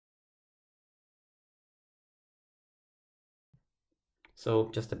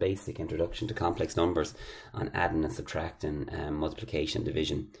So just a basic introduction to complex numbers on adding and subtracting, multiplication and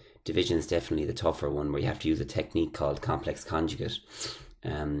division. Division is definitely the tougher one, where you have to use a technique called complex conjugate.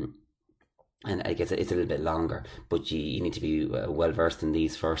 And I guess it's a little bit longer, but you need to be well versed in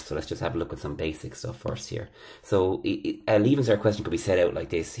these first. So let's just have a look at some basic stuff first here. So a leaving cert question could be set out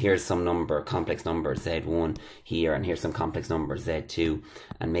like this. Here's some number, complex number Z1 here, and here's some complex number Z2,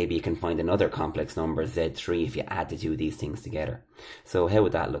 and maybe you can find another complex number Z3 if you add the two of these things together. So how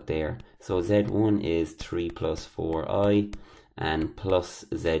would that look there? So Z1 is 3 plus 4i, and plus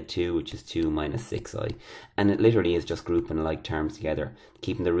Z2, which is 2 minus 6i. And it literally is just grouping like terms together,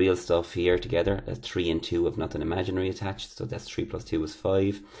 keeping the real stuff here together. That's 3 and 2 have nothing imaginary attached, so that's 3 plus 2 is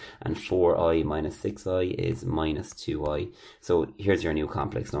 5, and 4i minus 6i is minus 2i. So here's your new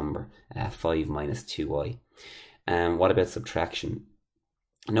complex number, 5 minus 2i. What about subtraction?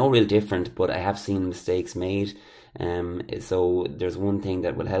 No real different, but I have seen mistakes made. So there's one thing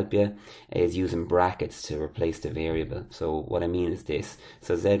that will help you is using brackets to replace the variable. So what I mean is this.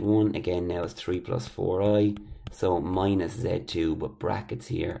 So Z1 again now is 3 plus 4i, so minus Z2, but brackets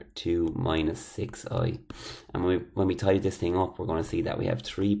here 2 minus 6i. And when we tidy this thing up, we're going to see that we have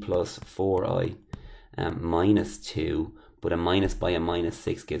 3 plus 4i minus 2, but a minus by a minus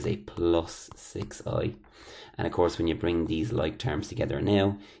 6 gives a plus 6i. And of course, when you bring these like terms together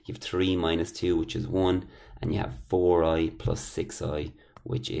now, you have 3 minus 2, which is 1, and you have 4i plus 6i,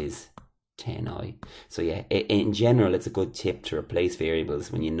 which is 10i. So yeah, in general, it's a good tip to replace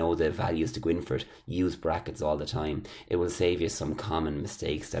variables when you know the values to go in for it. Use brackets all the time. It will save you some common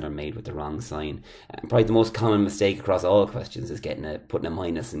mistakes that are made with the wrong sign. Probably the most common mistake across all questions is putting a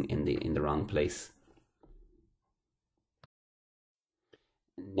minus in the wrong place.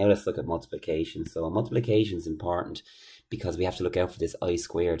 Now let's look at multiplication. So multiplication is important because we have to look out for this I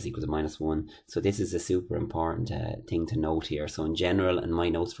squared is equal to minus 1. So this is a super important thing to note here. So in general, in my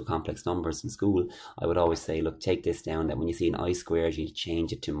notes for complex numbers in school, I would always say, look, take this down, that when you see an I squared, you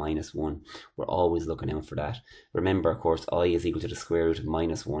change it to minus 1. We're always looking out for that. Remember, of course, I is equal to the square root of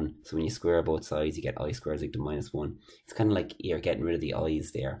minus 1. So when you square both sides, you get I squared is equal to minus 1. It's kind of like you're getting rid of the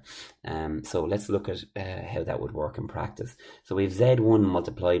i's there. So let's look at how that would work in practice. So we have Z1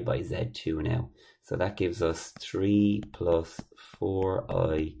 multiplied by Z2 now. So that gives us 3 plus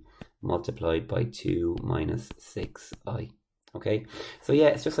 4i multiplied by 2 minus 6i. Okay, so yeah,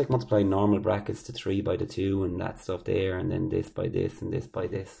 it's just like multiplying normal brackets to 3 by the 2 and that stuff there, and then this by this and this by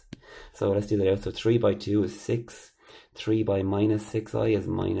this. So let's do that out. So 3 by 2 is 6. 3 by minus 6i is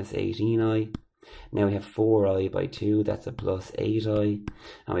minus 18i. Now we have 4i by 2, that's a plus 8i.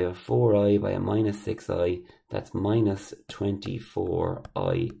 And we have 4i by a minus 6i, that's minus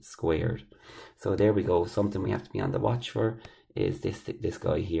 24i squared. So there we go. Something we have to be on the watch for is this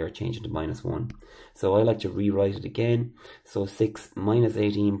guy here changing to minus 1. So I like to rewrite it again. So 6 minus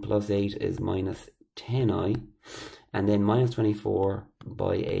 18 plus 8 is minus 10i. And then minus 24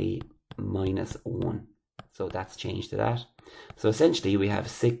 by a minus 1. So that's changed to that. So essentially we have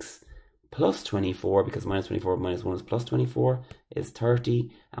 6 plus 24, because minus 24 minus 1 is plus 24, is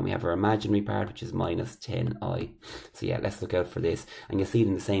 30, and we have our imaginary part, which is minus 10i. So yeah, let's look out for this. And you'll see it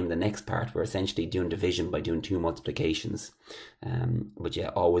in the same in the next part. We're essentially doing division by doing two multiplications. But yeah,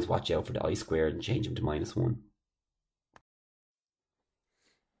 always watch out for the I squared and change them to minus 1.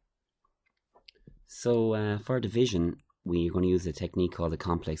 So for division, we're going to use a technique called the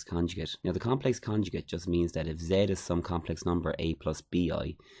complex conjugate. Now the complex conjugate just means that if z is some complex number a plus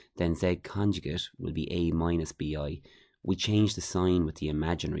bi, then z conjugate will be a minus bi. We change the sign with the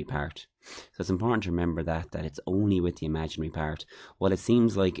imaginary part. So it's important to remember that it's only with the imaginary part. While it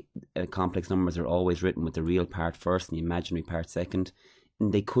seems like complex numbers are always written with the real part first and the imaginary part second,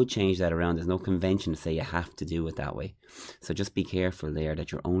 they could change that around. There's no convention to say you have to do it that way. So just be careful there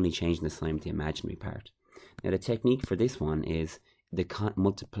that you're only changing the sign with the imaginary part. Now the technique for this one is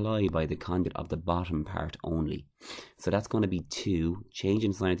multiply by the conjugate of the bottom part only. So that's going to be 2,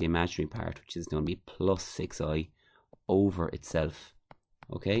 changing the sign of the imaginary part, which is going to be plus 6i over itself.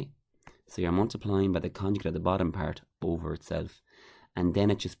 Okay? So you're multiplying by the conjugate of the bottom part over itself. And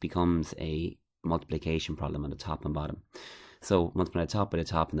then it just becomes a multiplication problem on the top and bottom. So multiply the top by the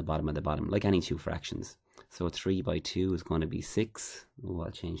top and the bottom by the bottom, like any two fractions. So 3 by 2 is going to be 6. Oh,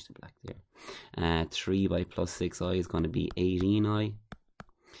 I'll change the black there. 3 by plus 6i is going to be 18i.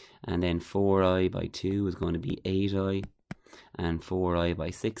 And then 4i by 2 is going to be 8i. And 4i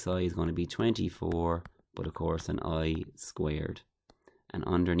by 6i is going to be 24, but of course an I squared. And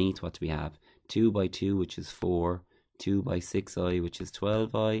underneath, what do we have? 2 by 2, which is 4. 2 by 6i, which is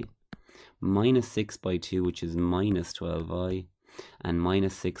 12i. Minus 6 by 2, which is minus 12i. and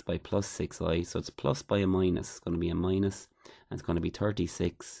minus 6 by plus 6i. So it's plus by a minus. It's going to be a minus, and it's going to be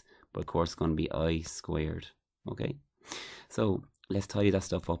 36, but of course it's going to be I squared. Okay, so let's tidy that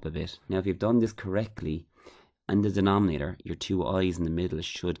stuff up a bit. Now if you've done this correctly, in the denominator, your two i's in the middle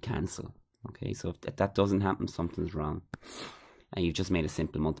should cancel. Okay, so if that doesn't happen, something's wrong. And you've just made a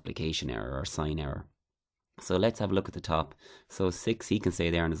simple multiplication error or sign error. So let's have a look at the top. So 6, he can stay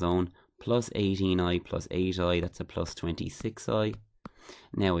there on his own, plus 18i plus 8i, that's a plus 26i.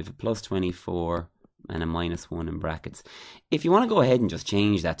 Now we have a plus 24 and a minus 1 in brackets. If you want to go ahead and just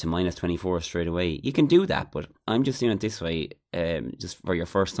change that to minus 24 straight away, you can do that, but I'm just doing it this way, just for your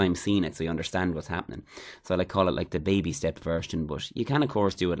first time seeing it so you understand what's happening. So I call it like the baby step version, but you can of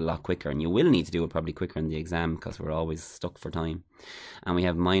course do it a lot quicker, and you will need to do it probably quicker in the exam because we're always stuck for time. And we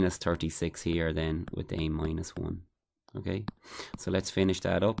have minus 36 here then with a minus 1. Okay, so let's finish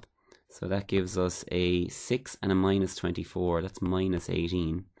that up. So that gives us a 6 and a minus 24, that's minus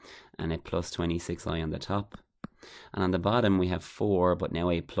 18, and a plus 26i on the top. And on the bottom we have 4, but now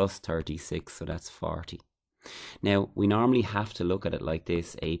a plus 36, so that's 40. Now, we normally have to look at it like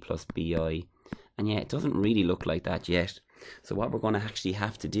this, a plus bi, and yeah, it doesn't really look like that yet. So what we're going to actually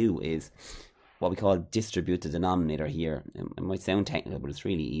have to do is what we call distribute the denominator here. It might sound technical, but it's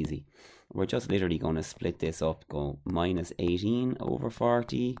really easy. We're just literally going to split this up, go minus 18 over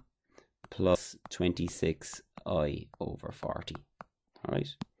 40, plus 26i over 40. Alright,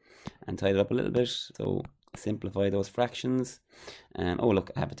 and tidy it up a little bit, so simplify those fractions. Oh look,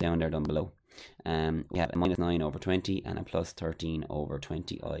 I have it down below. We have a minus 9 over 20 and a plus 13 over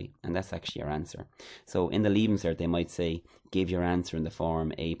 20i, and that's actually our answer. So in the leaving cert they might say give your answer in the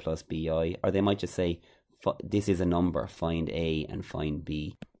form a plus bi, or they might just say this is a number, find a and find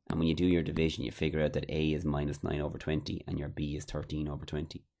b. And when you do your division you figure out that a is minus 9 over 20 and your b is 13 over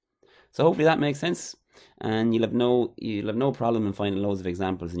 20. So hopefully that makes sense, and you'll have no problem in finding loads of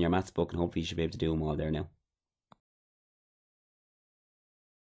examples in your maths book, and hopefully you should be able to do them all there now.